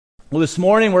Well, this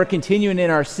morning we're continuing in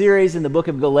our series in the book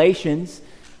of Galatians,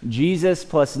 Jesus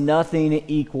plus nothing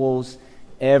equals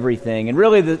everything. And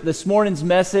really this morning's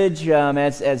message,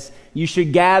 as you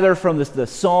should gather from the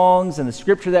songs and the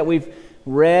scripture that we've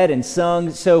read and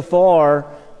sung so far,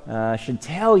 should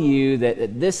tell you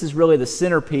that this is really the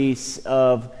centerpiece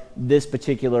of this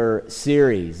particular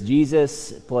series.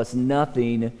 Jesus plus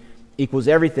nothing equals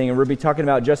everything. And we'll be talking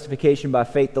about justification by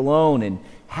faith alone and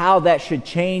how that should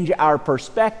change our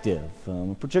perspective.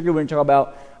 Particularly we're going to talk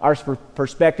about our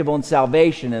perspective on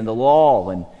salvation and the law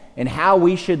and how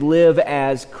we should live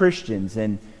as Christians.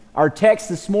 And our text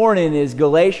this morning is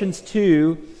Galatians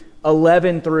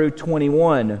 2:11 through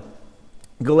 21.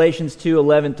 Galatians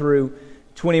 2:11 through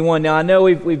 21. Now I know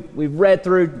we've read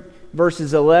through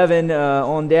verses 11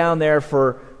 on down there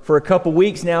for a couple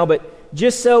weeks now, but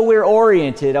just so we're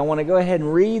oriented, I want to go ahead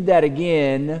and read that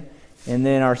again. And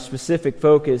then our specific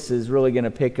focus is really going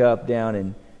to pick up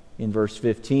down in verse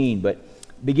 15. But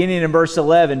beginning in verse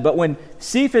 11, "But when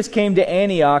Cephas came to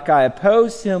Antioch, I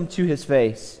opposed him to his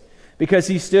face, because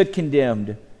he stood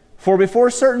condemned. For before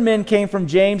certain men came from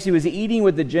James, he was eating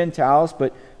with the Gentiles.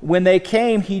 But when they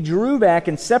came, he drew back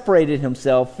and separated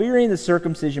himself, fearing the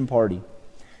circumcision party.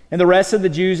 And the rest of the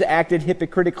Jews acted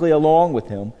hypocritically along with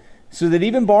him, so that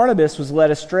even Barnabas was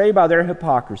led astray by their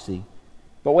hypocrisy.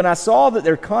 But when I saw that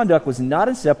their conduct was not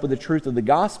in step with the truth of the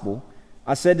gospel,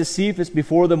 I said to Cephas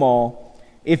before them all,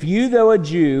 'If you, though a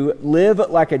Jew, live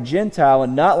like a Gentile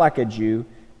and not like a Jew,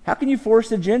 how can you force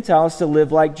the Gentiles to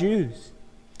live like Jews?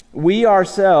 We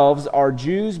ourselves are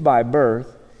Jews by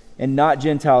birth and not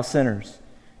Gentile sinners.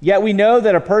 Yet we know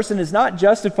that a person is not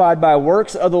justified by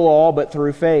works of the law, but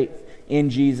through faith in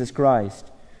Jesus Christ.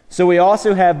 So we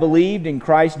also have believed in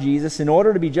Christ Jesus in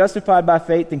order to be justified by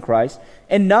faith in Christ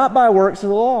and not by works of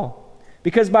the law.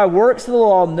 Because by works of the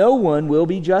law no one will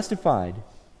be justified.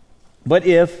 But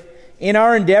if, in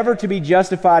our endeavor to be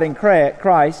justified in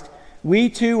Christ, we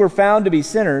too were found to be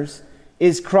sinners,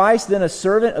 is Christ then a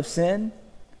servant of sin?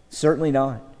 Certainly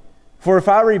not. For if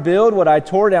I rebuild what I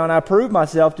tore down, I prove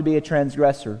myself to be a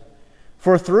transgressor.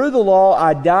 For through the law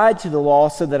I died to the law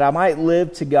so that I might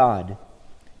live to God.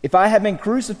 If I have been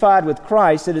crucified with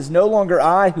Christ, it is no longer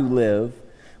I who live,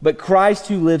 but Christ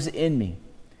who lives in me.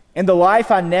 And the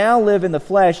life I now live in the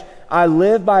flesh, I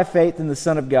live by faith in the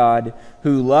Son of God,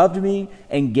 who loved me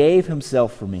and gave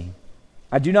himself for me.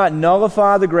 I do not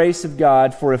nullify the grace of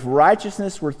God, for if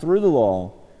righteousness were through the law,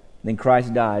 then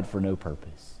Christ died for no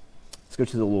purpose." Let's go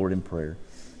to the Lord in prayer.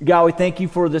 God, we thank you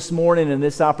for this morning and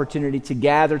this opportunity to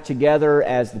gather together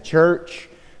as the church.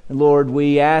 And Lord,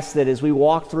 we ask that as we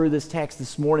walk through this text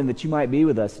this morning, that you might be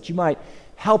with us, that you might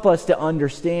help us to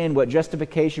understand what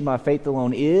justification by faith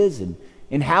alone is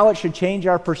and how it should change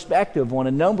our perspective on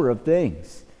a number of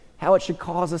things, how it should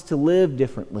cause us to live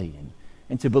differently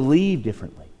and to believe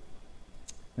differently.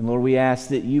 And Lord, we ask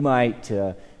that you might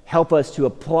help us to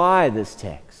apply this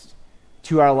text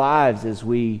to our lives as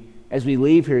we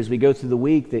leave here, as we go through the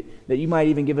week, that you might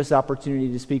even give us opportunity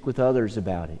to speak with others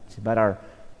about it, about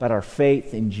our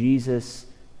faith in Jesus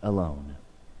alone.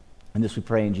 And this we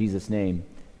pray in Jesus' name.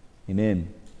 Amen.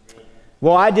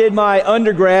 Well, I did my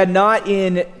undergrad not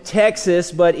in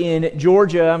Texas, but in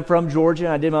Georgia. I'm from Georgia.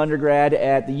 I did my undergrad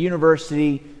at the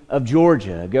University of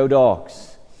Georgia. Go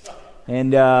Dogs.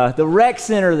 And the rec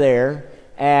center there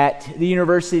at the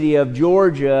University of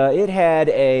Georgia, it had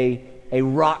a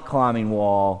rock climbing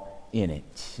wall in it.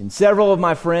 And several of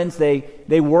my friends,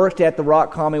 they worked at the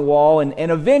rock climbing wall,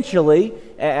 and eventually,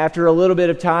 after a little bit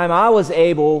of time, I was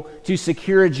able to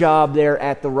secure a job there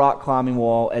at the rock climbing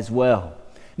wall as well.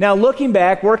 Now, looking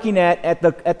back, working at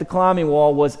the climbing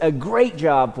wall was a great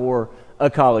job for a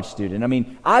college student. I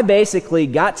mean, I basically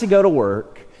got to go to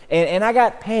work, and I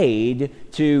got paid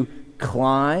to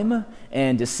climb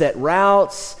and to set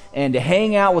routes and to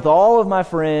hang out with all of my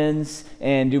friends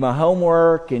and do my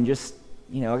homework and just,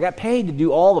 I got paid to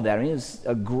do all of that. I mean, it was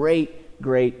a great,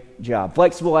 great job.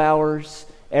 Flexible hours,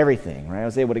 everything, right? I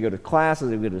was able to go to class, I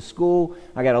was able to go to school.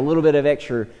 I got a little bit of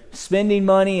extra spending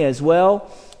money as well.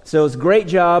 So it was a great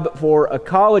job for a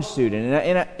college student.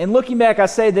 And looking back, I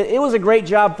say that it was a great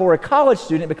job for a college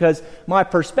student because my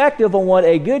perspective on what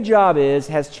a good job is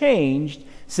has changed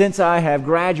since I have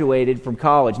graduated from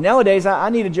college. Nowadays, I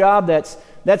need a job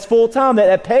that's full-time,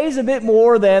 that pays a bit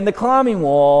more than the climbing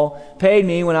wall paid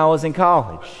me when I was in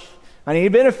college. I need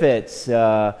benefits,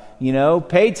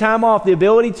 paid time off, the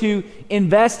ability to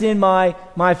invest in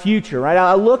my future, right?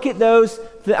 I look at those,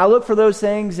 I look for those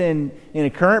things in a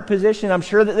current position. I'm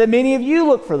sure that many of you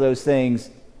look for those things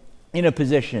in a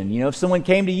position. If someone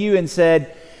came to you and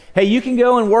said, hey, you can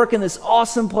go and work in this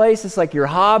awesome place. It's like your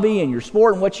hobby and your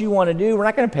sport and what you want to do. We're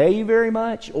not going to pay you very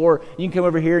much. Or you can come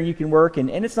over here and you can work, and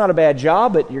it's not a bad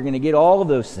job, but you're going to get all of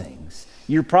those things.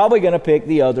 You're probably going to pick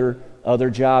the other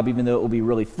job, even though it will be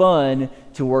really fun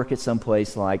to work at some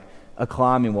place like a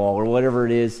climbing wall or whatever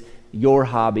it is your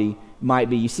hobby might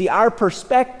be. You see, our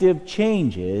perspective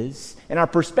changes, and our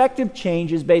perspective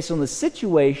changes based on the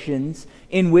situations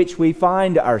in which we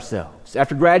find ourselves.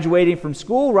 After graduating from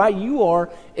school, right, you are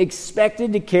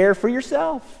expected to care for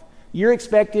yourself. You're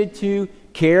expected to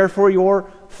care for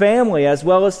your family as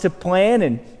well as to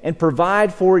plan and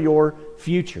provide for your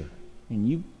future. And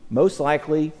you most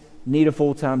likely need a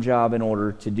full-time job in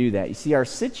order to do that. You see, our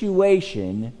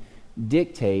situation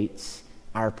dictates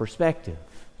our perspective.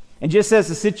 And just as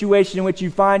the situation in which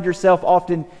you find yourself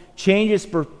often changes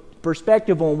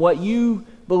perspective on what you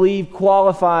believe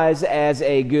qualifies as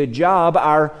a good job,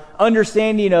 our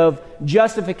understanding of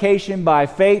justification by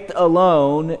faith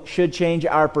alone should change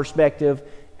our perspective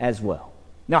as well.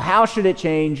 Now, how should it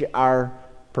change our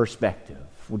perspective?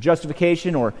 Well,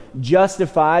 justification or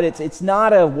justified, it's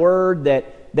not a word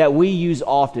that we use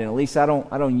often. At least I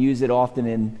don't use it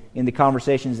often in the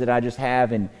conversations that I just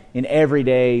have in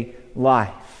everyday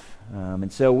life.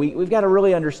 And so we've got to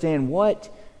really understand,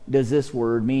 what does this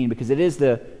word mean? Because it is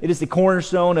the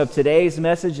cornerstone of today's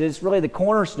message. It's really the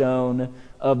cornerstone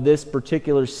of this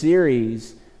particular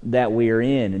series that we are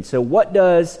in. And so what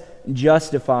does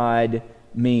justified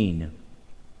mean?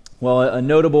 Well, a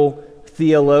notable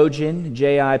theologian,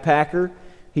 J.I. Packer,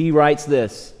 he writes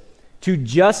this: to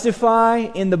justify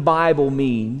in the Bible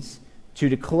means to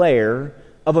declare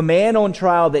of a man on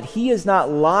trial that he is not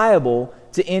liable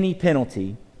to any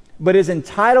penalty, but is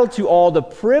entitled to all the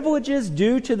privileges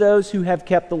due to those who have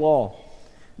kept the law.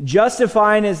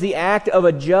 Justifying is the act of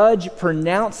a judge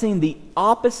pronouncing the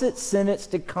opposite sentence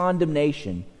to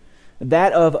condemnation,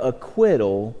 that of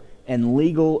acquittal and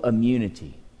legal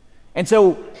immunity. And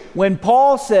so when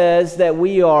Paul says that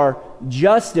we are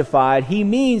justified, he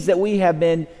means that we have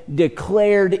been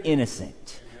declared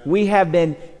innocent. We have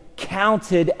been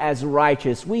counted as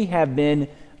righteous. We have been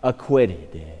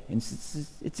acquitted.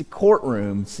 It's a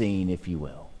courtroom scene, if you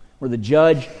will, where the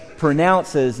judge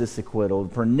pronounces this acquittal,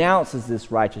 pronounces this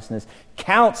righteousness,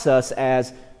 counts us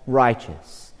as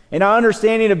righteous. And our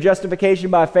understanding of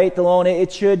justification by faith alone,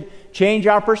 it should change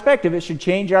our perspective. It should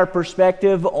change our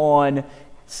perspective on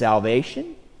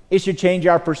salvation. It should change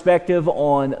our perspective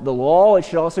on the law. It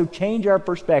should also change our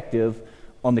perspective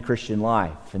on the Christian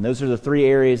life. And those are the three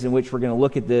areas in which we're going to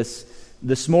look at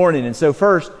this morning. And so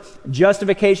first,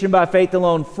 justification by faith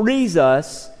alone frees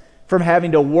us from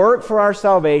having to work for our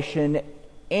salvation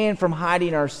and from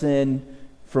hiding our sin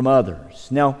from others.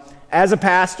 Now, as a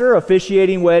pastor,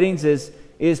 officiating weddings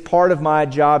is part of my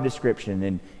job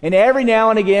description. And every now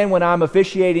and again when I'm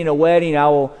officiating a wedding, I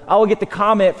will get the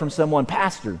comment from someone,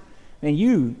 "Pastor, man,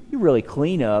 you really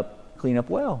clean up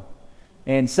well."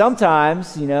 And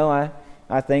sometimes,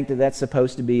 I think that's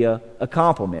supposed to be a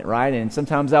compliment, right? And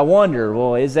sometimes I wonder,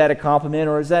 well, is that a compliment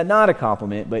or is that not a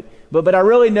compliment? But I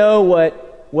really know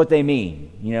what they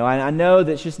mean. I know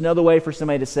that's just another way for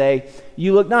somebody to say,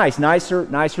 you look nicer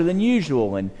than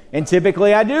usual. And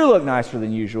typically I do look nicer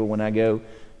than usual when I go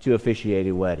to officiate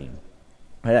a wedding.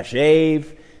 I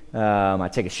shave, I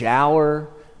take a shower,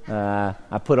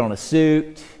 I put on a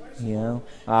suit,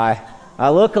 I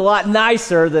look a lot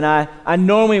nicer than I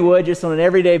normally would just on an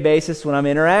everyday basis when I'm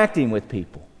interacting with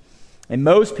people. And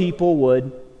most people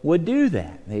would do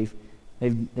that.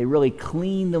 They really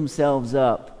clean themselves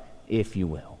up, if you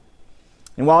will.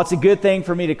 And while it's a good thing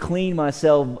for me to clean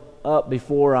myself up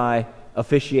before I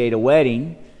officiate a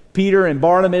wedding, Peter and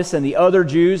Barnabas and the other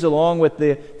Jews, along with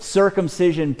the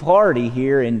circumcision party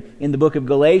here in the book of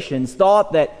Galatians,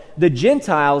 thought that the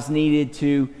Gentiles needed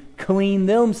to clean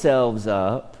themselves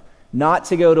up, not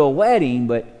to go to a wedding,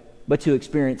 but to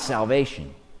experience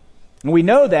salvation. And we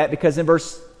know that because in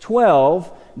verse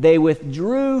 12, they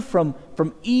withdrew from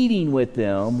eating with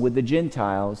them, with the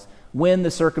Gentiles, when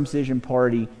the circumcision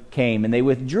party came. And they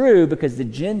withdrew because the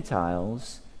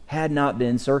Gentiles had not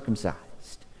been circumcised.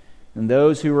 And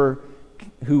those who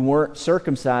weren't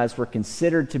circumcised were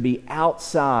considered to be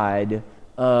outside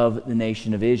of the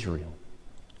nation of Israel.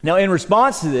 Now, in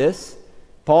response to this,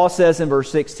 Paul says in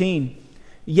verse 16,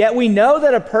 "Yet we know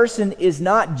that a person is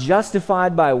not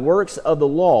justified by works of the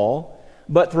law,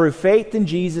 but through faith in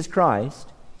Jesus Christ.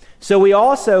 So we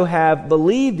also have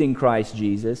believed in Christ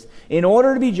Jesus in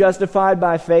order to be justified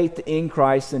by faith in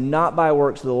Christ and not by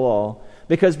works of the law,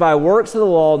 because by works of the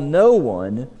law no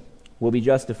one will be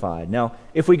justified." Now,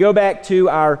 if we go back to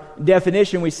our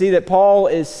definition, we see that Paul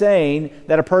is saying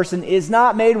that a person is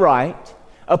not made right,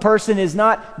 A person is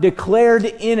not declared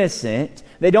innocent.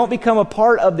 They don't become a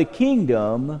part of the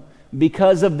kingdom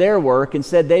because of their work.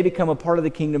 Instead, they become a part of the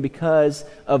kingdom because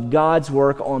of God's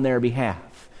work on their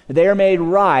behalf. They are made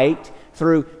right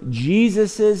through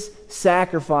Jesus'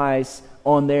 sacrifice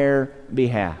on their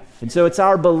behalf. And so it's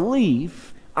our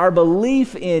belief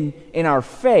in our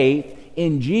faith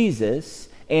in Jesus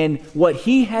and what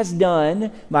He has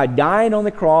done by dying on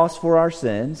the cross for our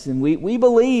sins. And we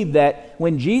believe that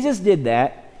when Jesus did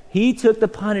that, He took the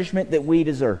punishment that we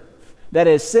deserve. That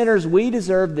as sinners we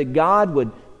deserve that God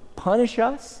would punish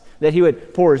us, that He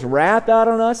would pour His wrath out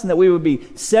on us, and that we would be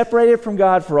separated from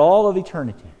God for all of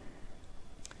eternity.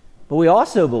 But we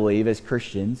also believe as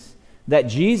Christians that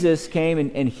Jesus came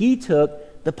and He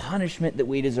took the punishment that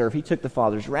we deserve. He took the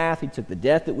Father's wrath. He took the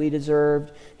death that we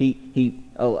deserved.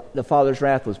 The Father's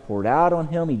wrath was poured out on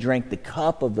Him. He drank the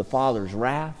cup of the Father's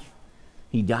wrath.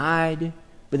 He died,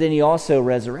 but then He also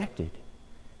resurrected.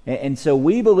 And so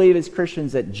we believe as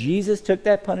Christians that Jesus took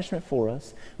that punishment for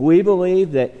us. We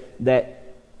believe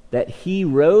that He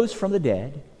rose from the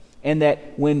dead, and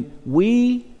that when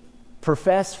we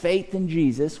profess faith in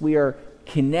Jesus, we are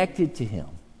connected to Him.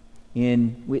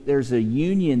 There's a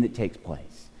union that takes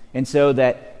place. And so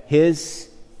that His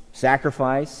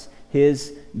sacrifice,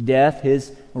 His death,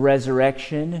 His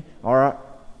resurrection are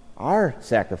our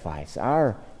sacrifice,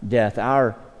 our death,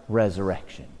 our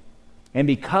resurrection. And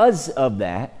because of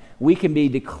that, we can be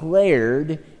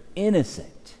declared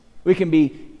innocent. We can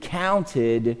be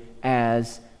counted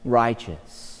as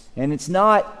righteous. And it's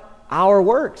not our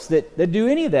works that do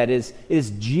any of that. It is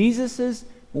Jesus'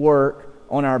 work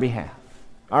on our behalf.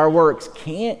 Our works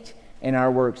can't and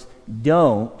our works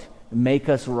don't make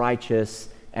us righteous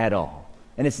at all.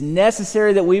 And it's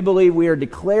necessary that we believe we are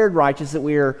declared righteous, that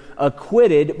we are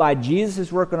acquitted by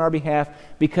Jesus' work on our behalf,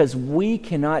 because we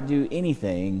cannot do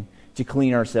anything to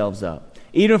clean ourselves up.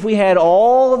 Even if we had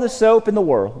all of the soap in the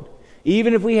world,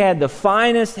 even if we had the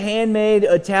finest handmade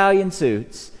Italian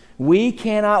suits, we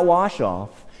cannot wash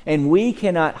off and we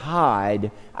cannot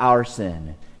hide our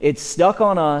sin. It's stuck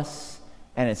on us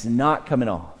and it's not coming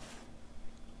off.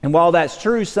 And while that's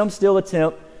true, some still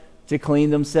attempt to clean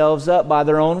themselves up by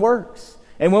their own works.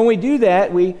 And when we do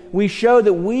that, we show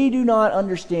that we do not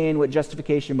understand what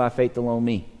justification by faith alone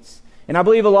means. And I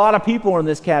believe a lot of people are in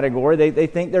this category. They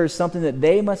think there is something that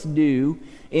they must do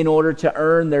in order to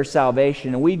earn their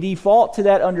salvation. And we default to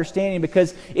that understanding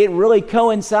because it really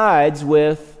coincides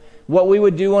with what we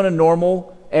would do on a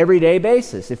normal, everyday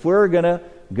basis. If we're going to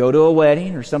go to a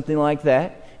wedding or something like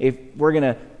that, if we're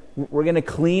going to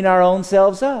clean our own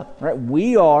selves up, right?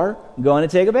 We are going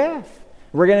to take a bath.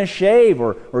 We're going to shave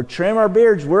or trim our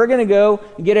beards. We're going to go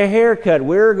get a haircut.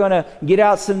 We're going to get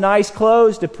out some nice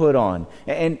clothes to put on.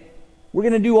 And we're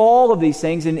going to do all of these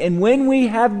things. And when we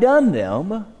have done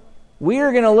them, we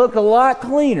are going to look a lot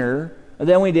cleaner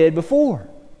than we did before.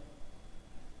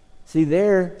 See,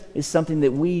 there is something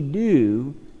that we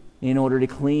do in order to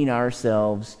clean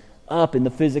ourselves up in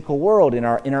the physical world, in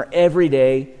our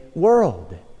everyday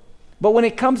world. But when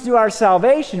it comes to our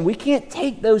salvation, we can't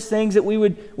take those things that we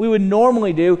would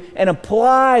normally do and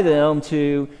apply them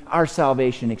to our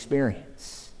salvation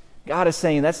experience. God is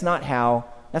saying that's not how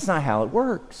it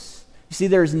works. You see,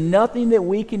 there's nothing that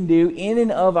we can do in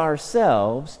and of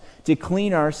ourselves to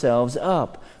clean ourselves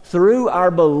up. Through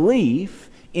our belief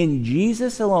in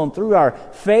Jesus alone, through our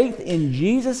faith in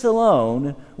Jesus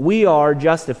alone, we are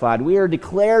justified. We are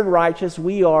declared righteous.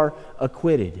 We are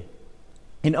acquitted.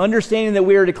 In understanding that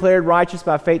we are declared righteous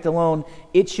by faith alone,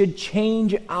 it should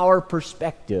change our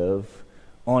perspective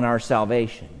on our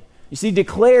salvation. You see,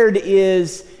 declared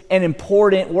is an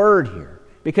important word here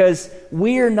because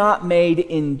we are not made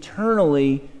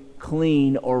internally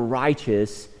clean or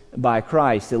righteous by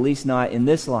Christ, at least not in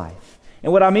this life.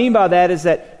 And what I mean by that is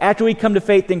that after we come to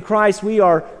faith in Christ, we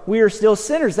are still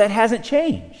sinners. That hasn't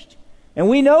changed. And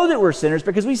we know that we're sinners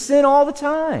because we sin all the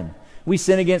time. We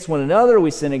sin against one another. We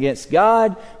sin against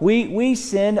God. We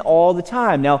sin all the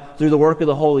time. Now, through the work of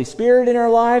the Holy Spirit in our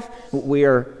life, we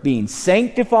are being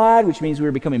sanctified, which means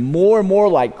we're becoming more and more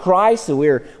like Christ. So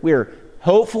we're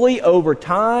hopefully over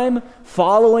time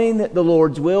following the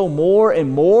Lord's will more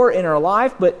and more in our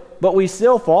life. But we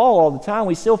still fall all the time.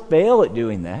 We still fail at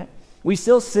doing that. We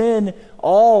still sin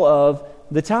all of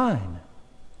the time.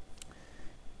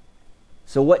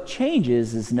 So what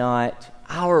changes is not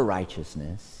our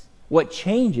righteousness. What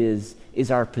changes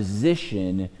is our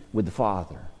position with the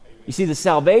Father. You see, the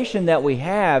salvation that we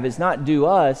have is not due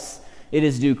us, it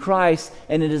is due Christ,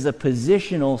 and it is a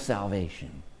positional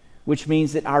salvation, which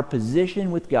means that our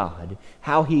position with God,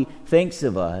 how He thinks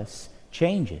of us,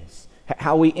 changes.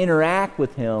 How we interact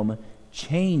with Him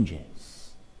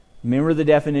changes. Remember the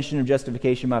definition of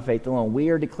justification by faith alone. We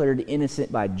are declared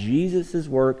innocent by Jesus'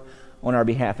 work on our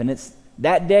behalf. And it's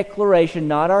that declaration,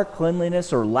 not our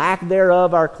cleanliness or lack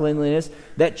thereof our cleanliness,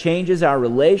 that changes our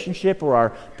relationship or our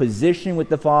position with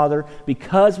the Father.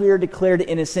 Because we are declared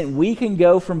innocent, we can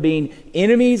go from being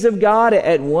enemies of God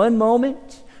at one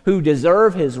moment, who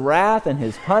deserve His wrath and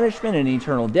His punishment and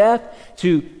eternal death,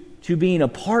 to being a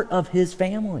part of His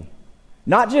family.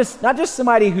 Not just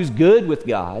somebody who's good with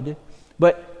God,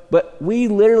 but we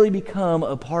literally become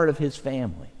a part of His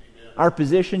family. Our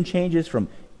position changes from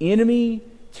enemy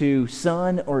to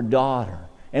son or daughter,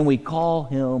 and we call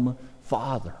Him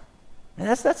Father. And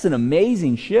that's an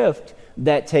amazing shift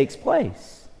that takes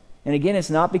place. And again, it's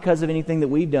not because of anything that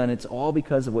we've done. It's all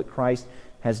because of what Christ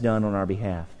has done on our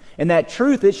behalf. And that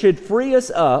truth, it should free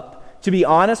us up to be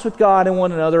honest with God and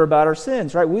one another about our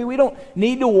sins, right? We don't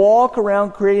need to walk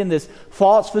around creating this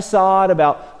false facade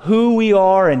about who we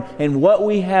are and what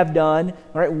we have done,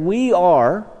 right? We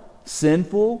are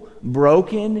sinful,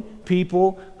 broken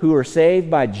people who are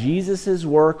saved by Jesus'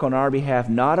 work on our behalf,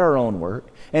 not our own work.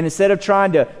 And instead of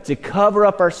trying to cover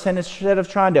up our sin, instead of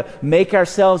trying to make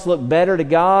ourselves look better to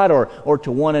God or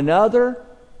to one another,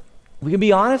 we can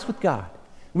be honest with God.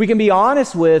 We can be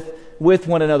honest with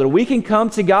one another. We can come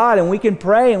to God and we can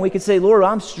pray and we can say, Lord,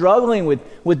 I'm struggling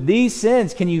with these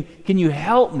sins. Can you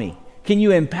help me? Can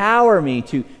you empower me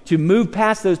to move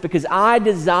past those? Because I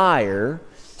desire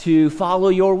to follow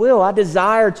your will. I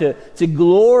desire to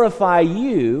glorify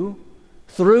you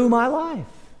through my life.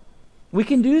 We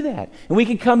can do that. And we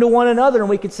can come to one another and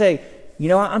we can say,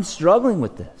 I'm struggling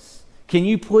with this. Can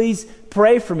you please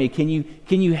pray for me? Can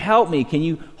you help me? Can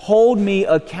you hold me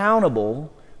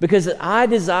accountable? Because I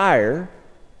desire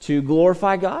to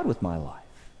glorify God with my life.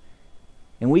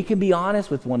 And we can be honest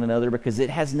with one another because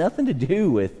it has nothing to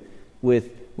do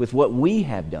with what we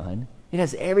have done. It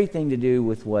has everything to do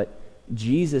with what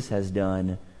Jesus has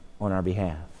done on our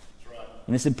behalf. That's right.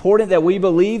 And it's important that we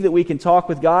believe that we can talk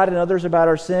with God and others about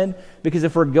our sin, because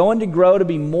if we're going to grow to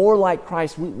be more like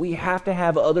Christ, we have to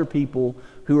have other people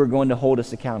who are going to hold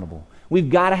us accountable. We've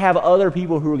got to have other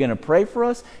people who are going to pray for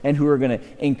us and who are going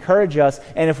to encourage us.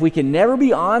 And if we can never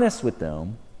be honest with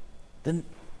them, then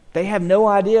they have no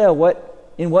idea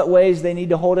in what ways they need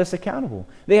to hold us accountable.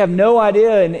 They have no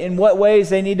idea in what ways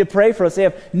they need to pray for us. They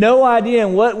have no idea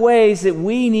in what ways that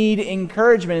we need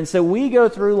encouragement. And so we go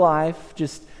through life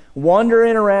just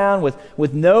wandering around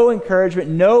with no encouragement,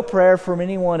 no prayer from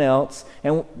anyone else,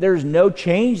 and there's no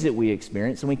change that we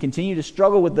experience, and we continue to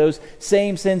struggle with those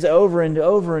same sins over and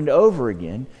over and over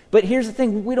again. But here's the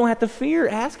thing, we don't have to fear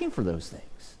asking for those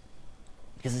things,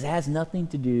 because it has nothing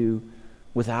to do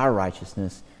with our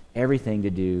righteousness, everything to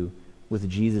do with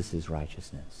Jesus'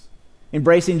 righteousness.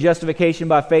 Embracing justification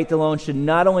by faith alone should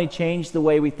not only change the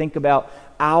way we think about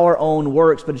our own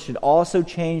works, but it should also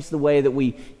change the way that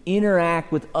we interact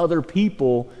with other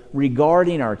people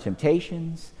regarding our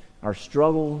temptations, our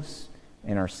struggles,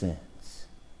 and our sins.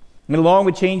 And along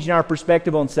with changing our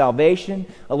perspective on salvation,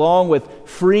 along with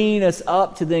freeing us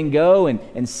up to then go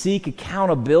and seek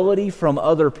accountability from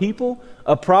other people,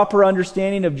 a proper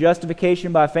understanding of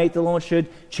justification by faith alone should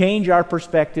change our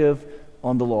perspective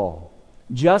on the law.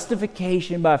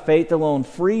 Justification by faith alone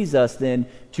frees us then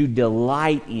to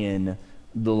delight in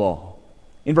the law.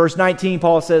 In verse 19,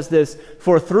 Paul says this,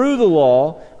 "For through the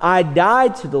law I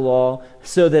died to the law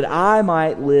so that I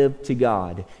might live to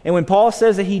God." And when Paul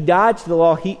says that he died to the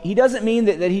law, he doesn't mean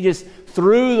that he just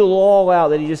threw the law out,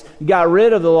 that he just got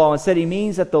rid of the law. Instead, he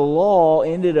means that the law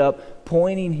ended up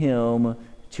pointing him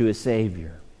to a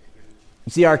Savior.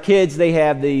 You see, our kids, they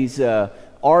have these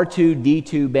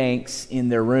R2D2 banks in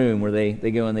their room where they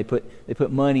go and they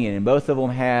put money in, and both of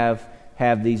them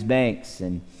have these banks,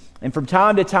 and from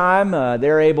time to time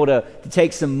they're able to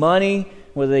take some money,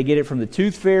 whether they get it from the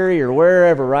Tooth Fairy or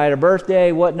wherever, right, a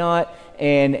birthday, whatnot,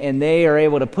 and they are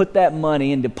able to put that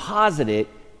money and deposit it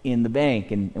in the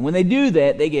bank. And when they do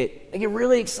that, they get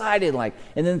really excited,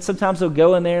 and then sometimes they'll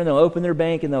go in there and they'll open their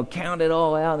bank and they'll count it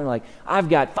all out, and they're like, I've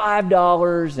got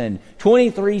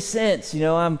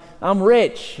 $5.23, I'm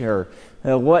rich, or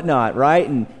whatnot, right?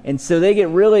 And so they get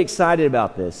really excited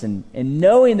about this, and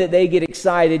knowing that they get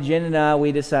excited, Jen and I,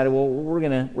 we decided, well, we're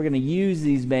gonna use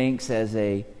these banks as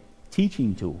a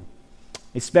teaching tool,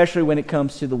 especially when it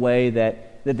comes to the way that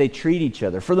they treat each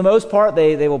other. For the most part,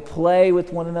 they will play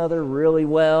with one another really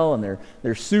well, and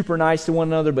they're super nice to one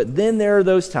another, but then there are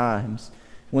those times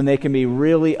when they can be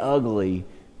really ugly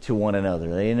to one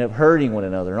another. They end up hurting one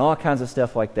another and all kinds of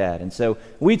stuff like that. And so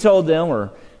we told them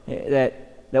that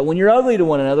when you're ugly to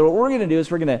one another, what we're going to do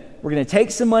is we're going to take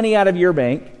some money out of your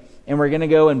bank, and we're going to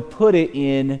go and put it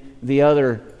in the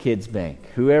other kid's bank.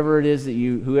 Whoever it is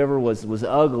whoever was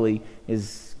ugly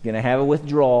is going to have a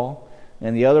withdrawal,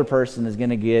 and the other person is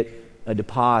going to get a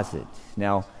deposit.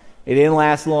 Now, it didn't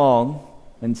last long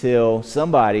until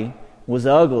somebody was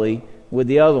ugly with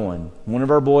the other one. One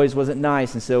of our boys wasn't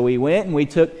nice, and so we went and we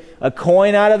took a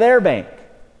coin out of their bank,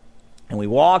 and we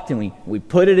walked and we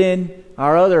put it in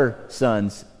our other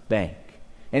son's bank.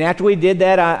 And after we did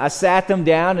that, I sat them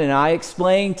down and I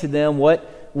explained to them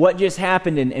what just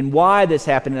happened and why this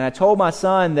happened. And I told my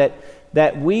son that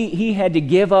he had to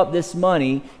give up this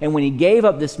money, and when he gave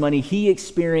up this money, he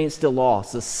experienced a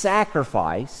loss. A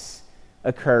sacrifice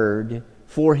occurred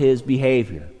for his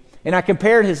behavior. And I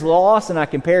compared his loss and I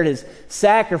compared his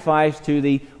sacrifice to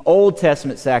the Old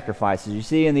Testament sacrifices. You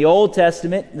see, in the Old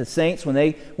Testament, the saints, when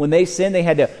they sinned, they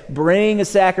had to bring a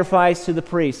sacrifice to the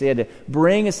priest. They had to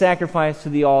bring a sacrifice to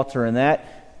the altar, and that,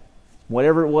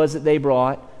 whatever it was that they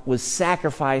brought, was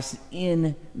sacrificed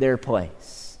in their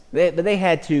place. But they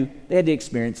had to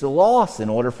experience a loss in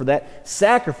order for that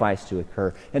sacrifice to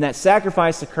occur. And that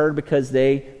sacrifice occurred because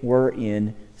they were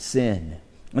in sin.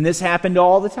 And this happened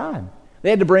all the time. They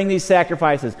had to bring these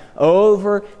sacrifices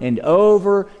over and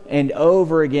over and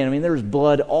over again. I mean, there was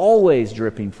blood always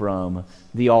dripping from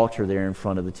the altar there in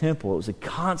front of the temple. It was a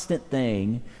constant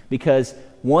thing because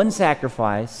one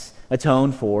sacrifice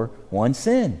atoned for one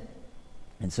sin.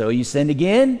 And so you sinned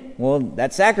again, well,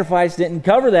 that sacrifice didn't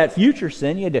cover that future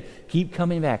sin. You had to keep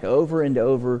coming back over and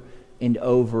over and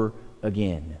over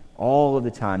again, all of the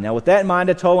time. Now, with that in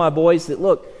mind, I told my boys that,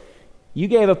 look, you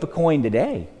gave up a coin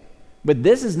today, but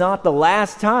this is not the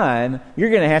last time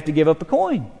you're going to have to give up a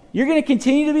coin. You're going to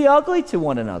continue to be ugly to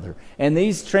one another. And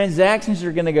these transactions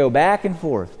are going to go back and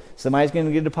forth. Somebody's going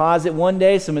to get a deposit one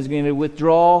day, somebody's going to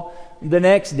withdraw the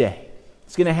next day.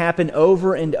 It's going to happen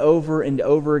over and over and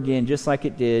over again, just like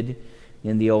it did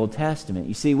in the Old Testament.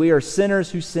 You see, we are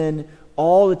sinners who sin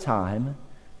all the time,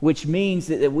 which means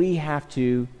that we have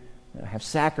to have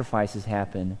sacrifices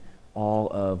happen all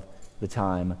of the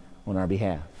time on our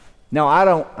behalf. Now, I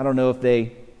don't know if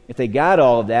they got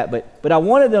all of that, but I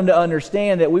wanted them to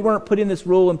understand that we weren't putting this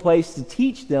rule in place to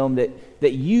teach them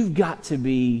that you've got to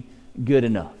be good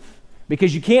enough,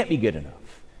 because you can't be good enough.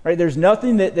 Right? There's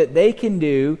nothing that they can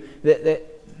do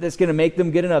that's going to make them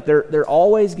good enough. They're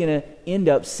always going to end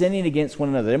up sinning against one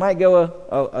another. They might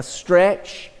go a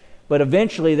stretch, but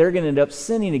eventually they're going to end up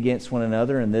sinning against one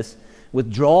another, and this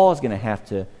withdrawal is going to have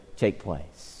to take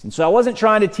place. And so I wasn't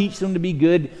trying to teach them to be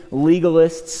good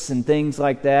legalists and things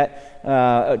like that,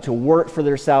 to work for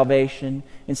their salvation.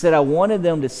 Instead, I wanted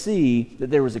them to see that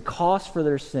there was a cost for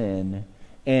their sin,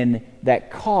 and that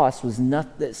cost was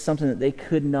something that they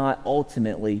could not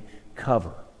ultimately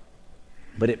cover.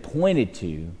 But it pointed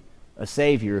to a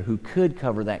Savior who could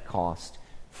cover that cost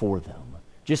for them,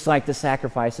 just like the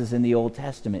sacrifices in the Old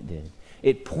Testament did.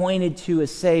 It pointed to a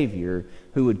Savior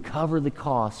who would cover the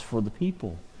cost for the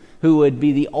people, who would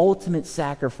be the ultimate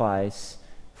sacrifice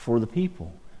for the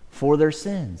people, for their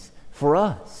sins, for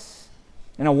us.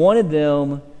 And I wanted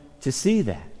them to see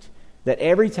that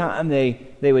every time they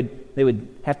would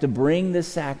have to bring this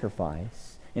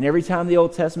sacrifice, and every time the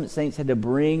Old Testament saints had to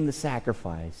bring the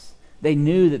sacrifice, they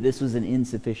knew that this was an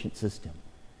insufficient system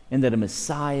and that a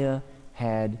Messiah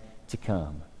had to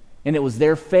come. And it was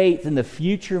their faith in the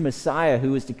future Messiah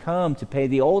who was to come to pay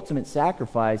the ultimate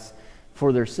sacrifice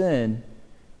for their sin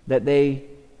that they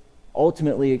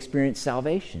ultimately experienced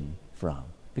salvation from,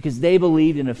 because they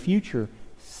believed in a future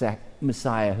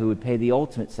Messiah who would pay the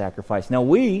ultimate sacrifice. Now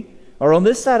we are on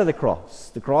this side of the cross.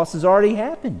 The cross has already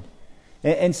happened.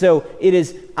 And so it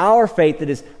is our faith, that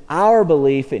is our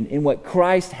belief in what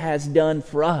Christ has done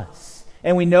for us.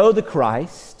 And we know the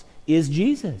Christ is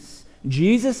Jesus.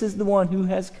 Jesus is the one who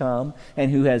has come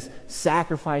and who has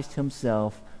sacrificed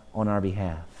himself on our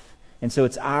behalf. And so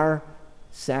it's our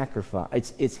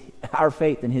sacrifice, it's our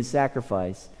faith in his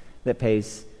sacrifice that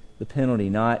pays the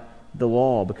penalty, not the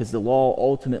law, because the law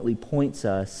ultimately points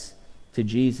us to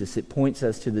Jesus. It points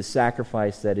us to the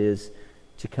sacrifice that is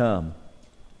to come.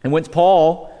 And once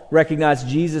Paul recognized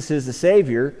Jesus as the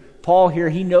Savior, Paul here,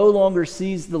 he no longer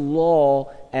sees the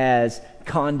law as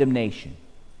condemnation.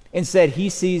 Instead, he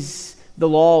sees the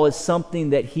law as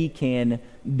something that he can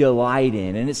delight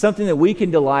in. And it's something that we can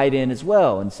delight in as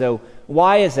well. And so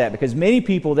why is that? Because many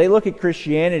people, they look at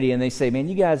Christianity and they say, man,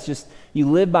 you guys you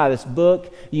live by this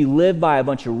book, you live by a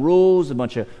bunch of rules, a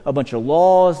bunch of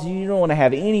laws, you don't want to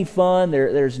have any fun,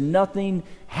 there's nothing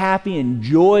happy and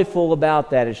joyful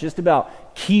about that. It's just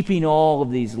about keeping all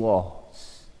of these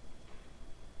laws.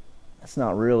 That's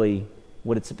not really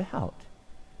what it's about.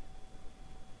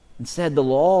 Instead, the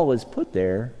law was put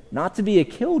there not to be a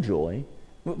killjoy,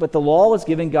 But the law was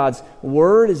given, God's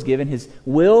word is given, his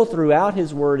will throughout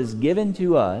his word is given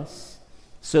to us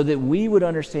so that we would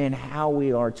understand how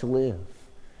we are to live.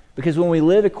 Because when we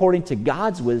live according to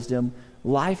God's wisdom,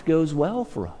 life goes well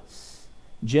for us.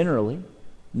 Generally,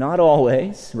 not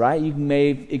always, right? You may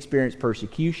experience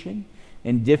persecution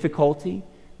and difficulty,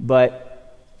 but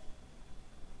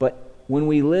when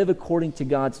we live according to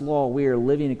God's law, we are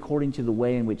living according to the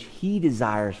way in which he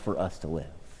desires for us to live.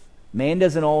 Man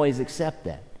doesn't always accept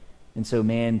that, and so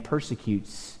man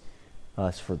persecutes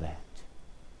us for that.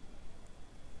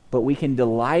 But we can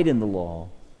delight in the law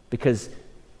because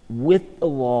with the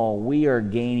law we are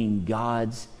gaining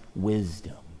God's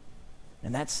wisdom.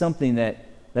 And that's something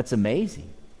that's amazing.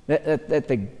 That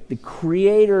the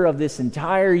creator of this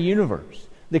entire universe,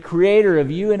 the creator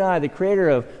of you and I, the creator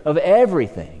of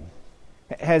everything,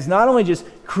 has not only just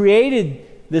created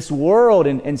this world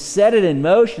and set it in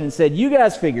motion and said, you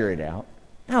guys figure it out.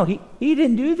 No, he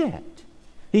didn't do that.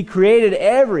 He created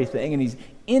everything, and he's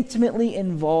intimately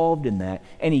involved in that.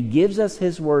 And he gives us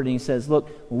his word, and he says, look,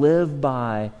 live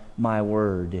by my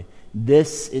word.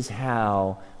 This is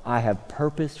how I have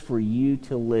purposed for you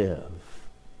to live.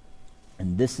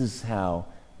 And this is how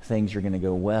things are going to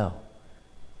go well.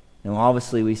 Now,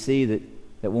 obviously, we see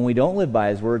that when we don't live by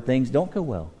his word, things don't go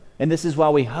well. And this is why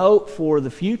we hope for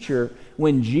the future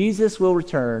when Jesus will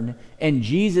return and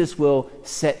Jesus will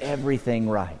set everything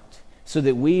right so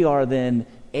that we are then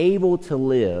able to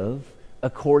live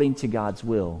according to God's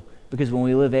will. Because when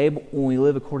we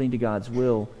live according to God's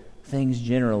will, things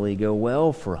generally go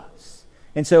well for us.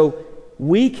 And so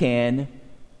we can,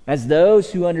 as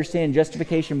those who understand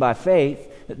justification by faith,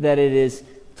 that it is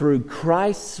through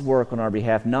Christ's work on our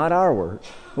behalf, not our work.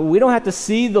 We don't have to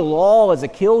see the law as a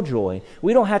killjoy.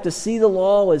 We don't have to see the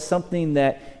law as something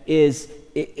that is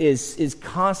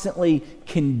constantly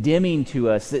condemning to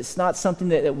us. It's not something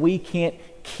that we can't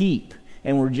keep,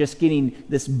 and we're just getting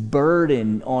this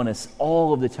burden on us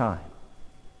all of the time.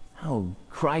 No,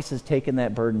 Christ has taken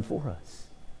that burden for us.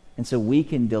 And so we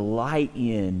can delight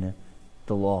in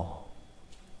the law,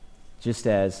 just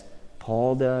as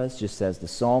Paul does, just as the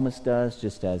psalmist does,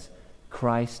 just as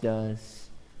Christ does.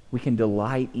 We can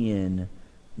delight in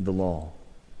the law.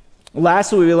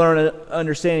 Lastly, we learn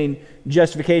understanding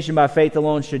justification by faith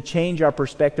alone should change our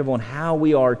perspective on how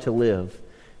we are to live.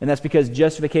 And that's because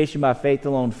justification by faith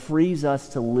alone frees us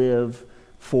to live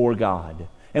for God.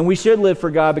 And we should live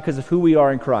for God because of who we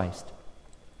are in Christ.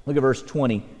 Look at verse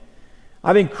 20.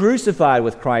 I've been crucified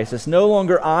with Christ. It's no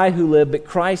longer I who live, but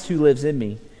Christ who lives in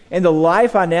me. And the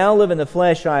life I now live in the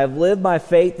flesh, I have lived by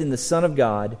faith in the Son of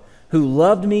God, who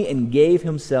loved me and gave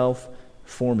himself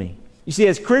for me. You see,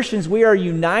 as Christians, we are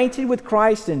united with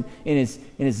Christ in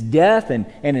his death and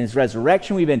in his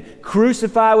resurrection. We've been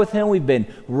crucified with him. We've been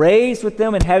raised with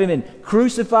him. And having been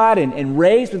crucified and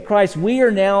raised with Christ, we are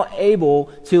now able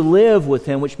to live with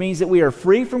him, which means that we are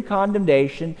free from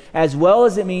condemnation, as well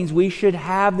as it means we should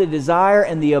have the desire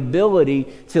and the ability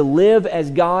to live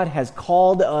as God has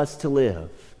called us to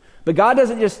live. But God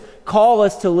doesn't just call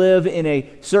us to live in a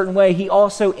certain way. He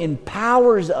also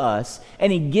empowers us,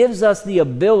 and he gives us the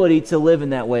ability to live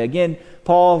in that way. Again,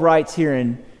 Paul writes here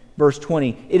in verse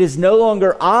 20, it is no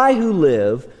longer I who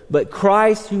live, but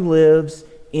Christ who lives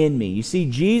in me. You see,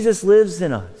 Jesus lives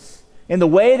in us. And the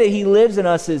way that he lives in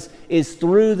us is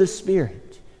through the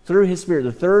Spirit, through his Spirit,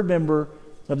 the third member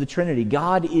of the Trinity.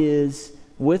 God is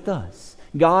with us.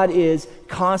 God is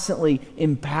constantly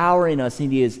empowering us,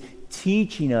 and he is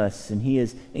teaching us, and he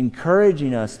is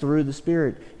encouraging us through the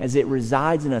Spirit as it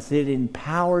resides in us. It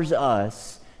empowers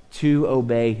us to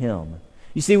obey him.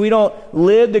 You see, we don't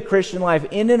live the Christian life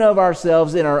in and of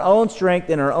ourselves, in our own strength,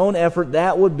 in our own effort.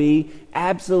 That would be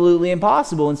absolutely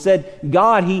impossible. Instead,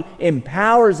 God, he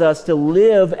empowers us to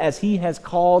live as he has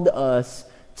called us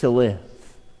to live.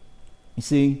 You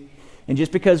see, and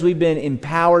just because we've been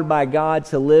empowered by God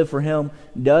to live for him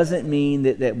doesn't mean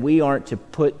that we aren't to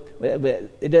put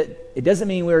it doesn't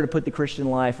mean we are to put the Christian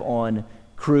life on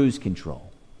cruise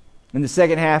control. In the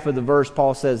second half of the verse,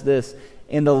 Paul says this,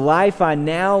 in the life I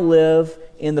now live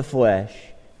in the flesh,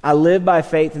 I live by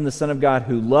faith in the Son of God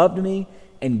who loved me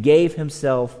and gave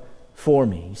himself for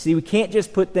me. You see, we can't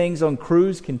just put things on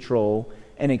cruise control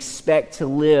and expect to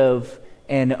live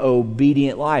an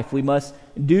obedient life. We must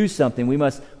do something. We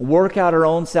must work out our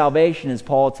own salvation, as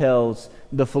Paul tells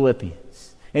the Philippians.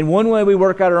 And one way we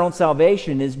work out our own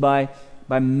salvation is by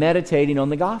meditating on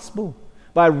the gospel,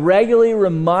 by regularly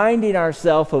reminding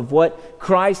ourselves of what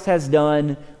Christ has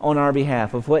done on our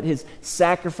behalf, of what his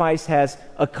sacrifice has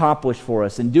accomplished for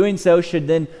us. And doing so should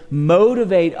then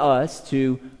motivate us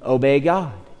to obey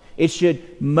God. It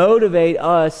should motivate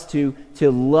us to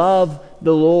love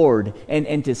the Lord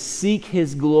and to seek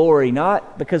His glory,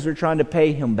 not because we're trying to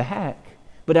pay Him back,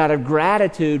 but out of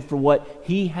gratitude for what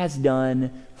He has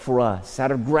done for us,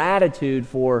 out of gratitude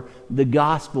for the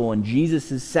gospel and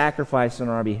Jesus' sacrifice on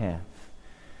our behalf.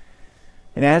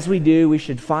 And as we do, we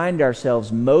should find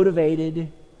ourselves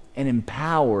motivated and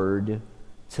empowered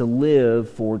to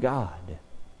live for God.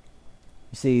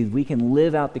 You see, we can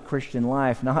live out the Christian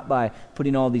life not by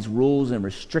putting all these rules and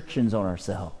restrictions on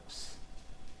ourselves.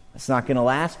 That's not going to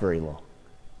last very long.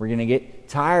 We're going to get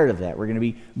tired of that. We're going to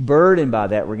be burdened by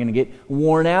that. We're going to get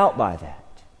worn out by that.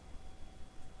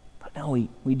 But no,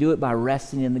 we do it by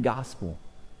resting in the gospel.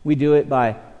 We do it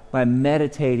by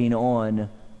meditating on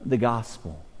the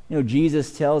gospel. You know,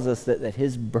 Jesus tells us that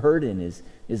His burden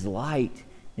is light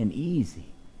and easy.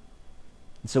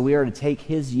 And so we are to take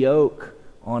His yoke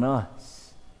on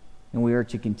us. And we are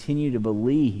to continue to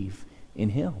believe in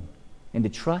Him and to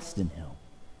trust in Him.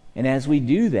 And as we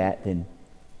do that, then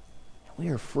we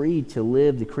are free to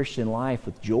live the Christian life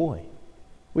with joy.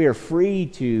 We are free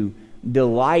to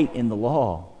delight in the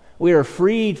law. We are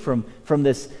freed from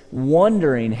this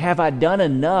wondering, have I done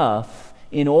enough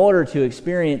in order to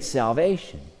experience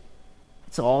salvation?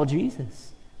 It's all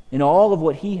Jesus and all of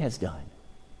what He has done.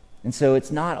 And so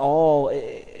it's not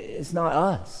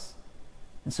us.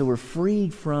 And so we're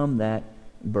freed from that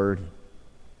burden.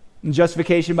 In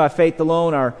justification by faith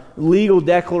alone, our legal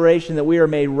declaration that we are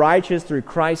made righteous through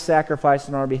Christ's sacrifice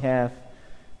on our behalf,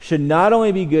 should not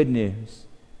only be good news,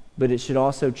 but it should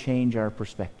also change our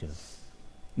perspective.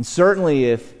 And certainly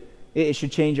if it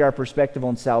should change our perspective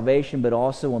on salvation, but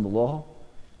also on the law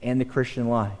and the Christian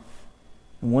life.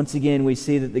 And once again, we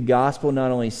see that the gospel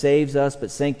not only saves us, but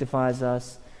sanctifies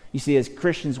us. You see, as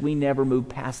Christians, we never move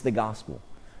past the gospel.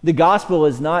 The gospel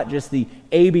is not just the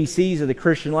ABCs of the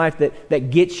Christian life that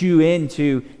gets you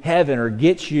into heaven or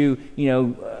gets you,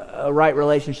 a right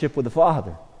relationship with the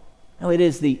Father. No, it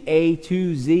is the A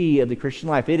to Z of the Christian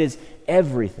life. It is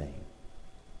everything.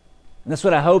 And that's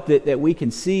what I hope that we can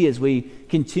see as we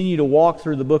continue to walk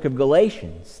through the book of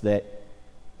Galatians, that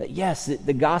yes,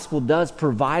 the gospel does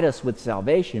provide us with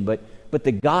salvation, but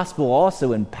the gospel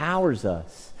also empowers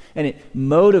us. And it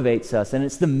motivates us, and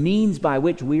it's the means by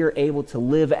which we are able to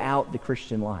live out the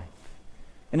Christian life.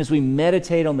 And as we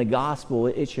meditate on the gospel,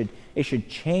 it should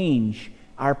change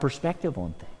our perspective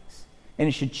on things. And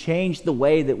it should change the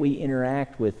way that we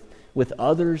interact with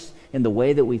others and the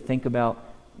way that we think about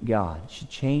God. It should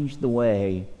change the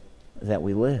way that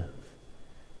we live.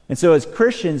 And so as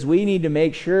Christians, we need to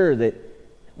make sure that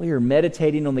we are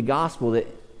meditating on the gospel, that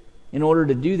in order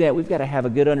to do that, we've got to have a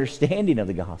good understanding of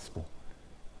the gospel.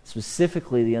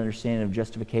 Specifically, the understanding of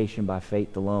justification by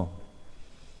faith alone.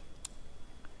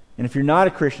 And if you're not a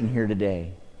Christian here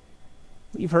today,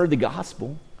 you've heard the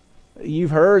gospel. You've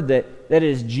heard that it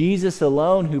is Jesus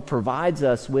alone who provides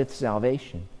us with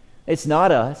salvation. It's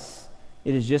not us.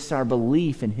 It is just our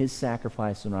belief in His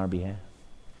sacrifice on our behalf.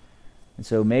 And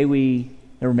so may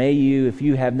you, if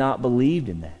you have not believed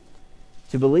in that,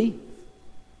 to believe.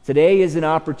 Today is an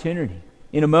opportunity.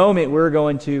 In a moment, we're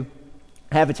going to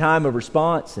have a time of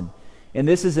response, and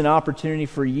this is an opportunity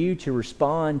for you to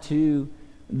respond to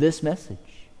this message.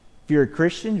 If you're a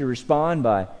Christian, to respond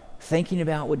by thinking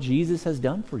about what Jesus has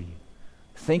done for you,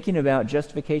 thinking about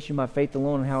justification by faith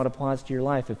alone and how it applies to your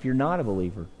life. If you're not a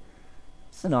believer,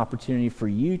 it's an opportunity for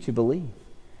you to believe,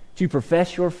 to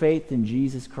profess your faith in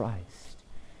Jesus Christ.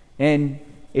 And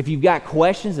if you've got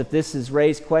questions, if this has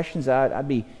raised questions, I'd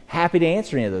be happy to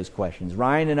answer any of those questions.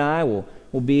 Ryan and I will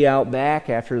be out back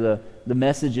after the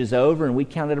message is over, and we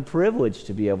count it a privilege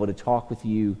to be able to talk with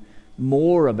you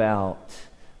more about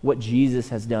what Jesus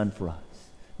has done for us,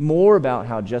 more about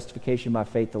how justification by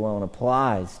faith alone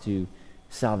applies to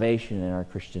salvation in our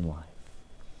Christian life.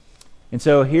 And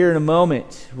so here in a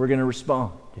moment, we're going to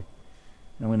respond. And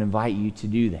I'm going to invite you to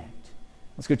do that.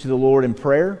 Let's go to the Lord in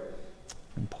prayer.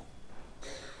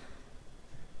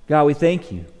 God, we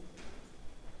thank you.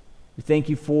 We thank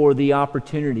you for the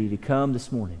opportunity to come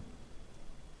this morning,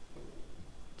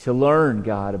 to learn,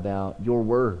 God, about your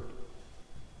word,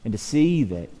 and to see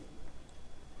that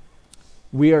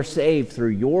we are saved through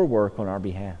your work on our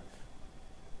behalf,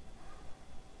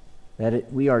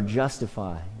 that we are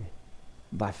justified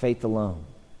by faith alone,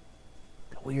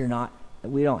 that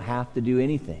we don't have to do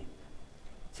anything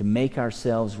to make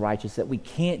ourselves righteous, that we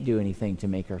can't do anything to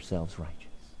make ourselves righteous.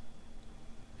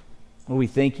 Lord, we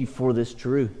thank you for this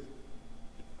truth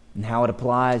and how it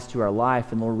applies to our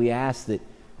life. And Lord, we ask that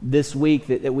this week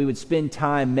that we would spend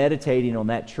time meditating on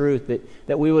that truth,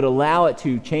 that we would allow it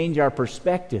to change our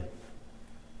perspective.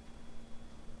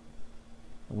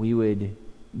 We would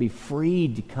be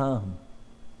freed to come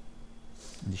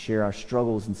and to share our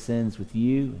struggles and sins with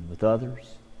you and with others.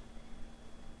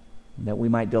 And that we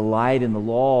might delight in the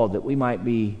law, that we might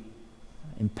be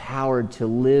empowered to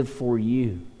live for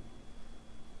you,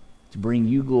 to bring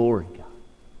you glory, God.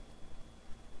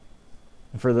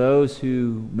 And for those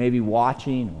who may be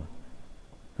watching or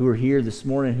who are here this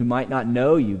morning who might not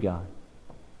know you, God,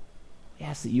 we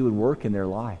ask that you would work in their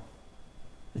life,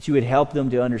 that you would help them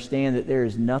to understand that there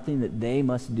is nothing that they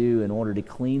must do in order to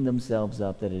clean themselves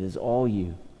up, that it is all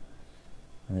you,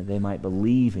 and that they might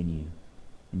believe in you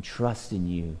and trust in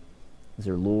you as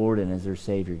their Lord and as their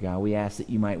Savior, God. We ask that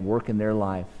you might work in their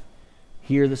life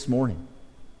here this morning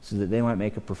so that they might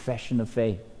make a profession of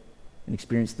faith and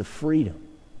experience the freedom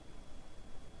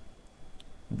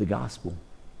of the gospel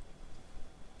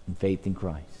and faith in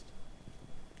Christ.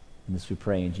 And this we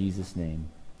pray in Jesus' name.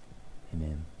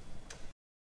 Amen.